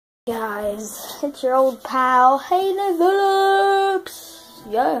Guys, it's your old pal, Hayden Phillips.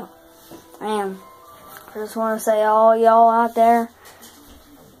 Yeah, and I just want to say, all y'all out there,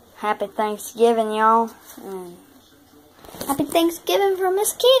 happy Thanksgiving, y'all, and happy Thanksgiving from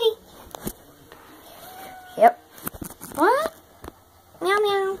Miss Kitty. Yep. What? Meow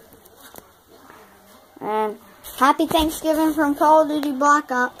meow. And happy Thanksgiving from Call of Duty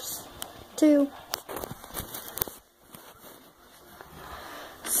Black Ops 2.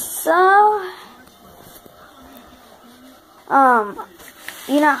 So,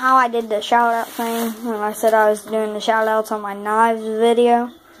 you know how I did the shout out thing when I said I was doing the shout outs on my knives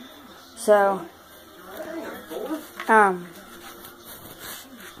video? So, I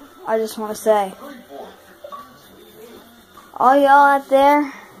just want to say, all y'all out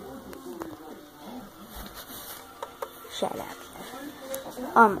there, shut up.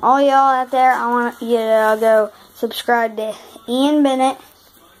 All y'all out there, I want you to go subscribe to Ian Bennett.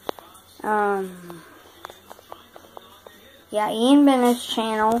 Yeah, Ian Bennett's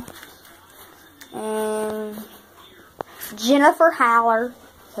channel, and Jennifer Haller,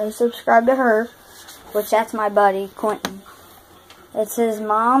 so subscribe to her, which that's my buddy, Quentin. It's his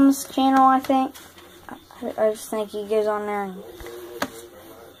mom's channel, I think. I just think he goes on there and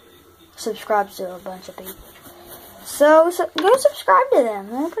subscribes to a bunch of people. So go subscribe to them.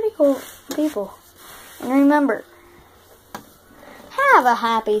 They're pretty cool people. And remember, have a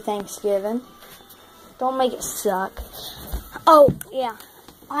happy Thanksgiving. Don't make it suck. Oh, yeah.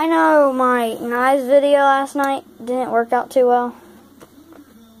 I know my knives video last night didn't work out too well.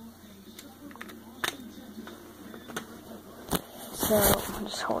 So,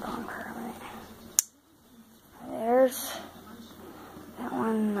 just hold on for a minute. There's that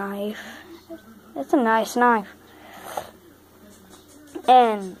one knife. It's a nice knife.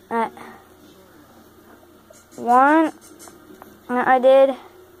 And that one I did,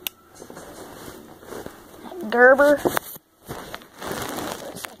 Gerber.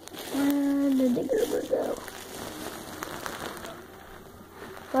 Where did the Gerber go?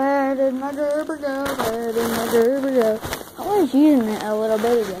 Where did my Gerber go? Where did my Gerber go? I was using it a little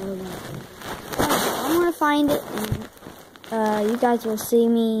bit ago. I'm gonna find it, and you guys will see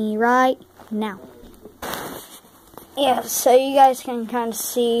me right now. Yeah, so you guys can kind of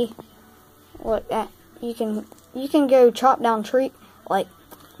see what you can go chop down tree, like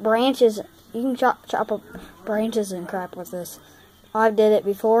branches. You can chop up branches and crap with this. I did it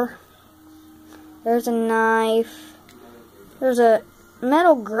before. There's a knife. There's a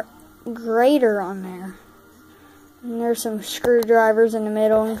metal grater on there. And there's some screwdrivers in the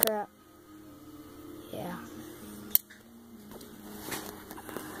middle and crap. Yeah.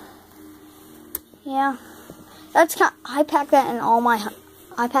 Yeah. That's kind. I packed that in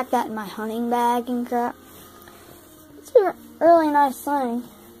my hunting bag and crap. It's a really nice thing.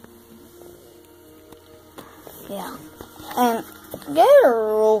 Yeah. And go to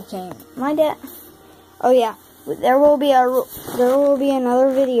Rule King. My dad. Oh yeah. There will be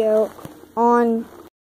another video on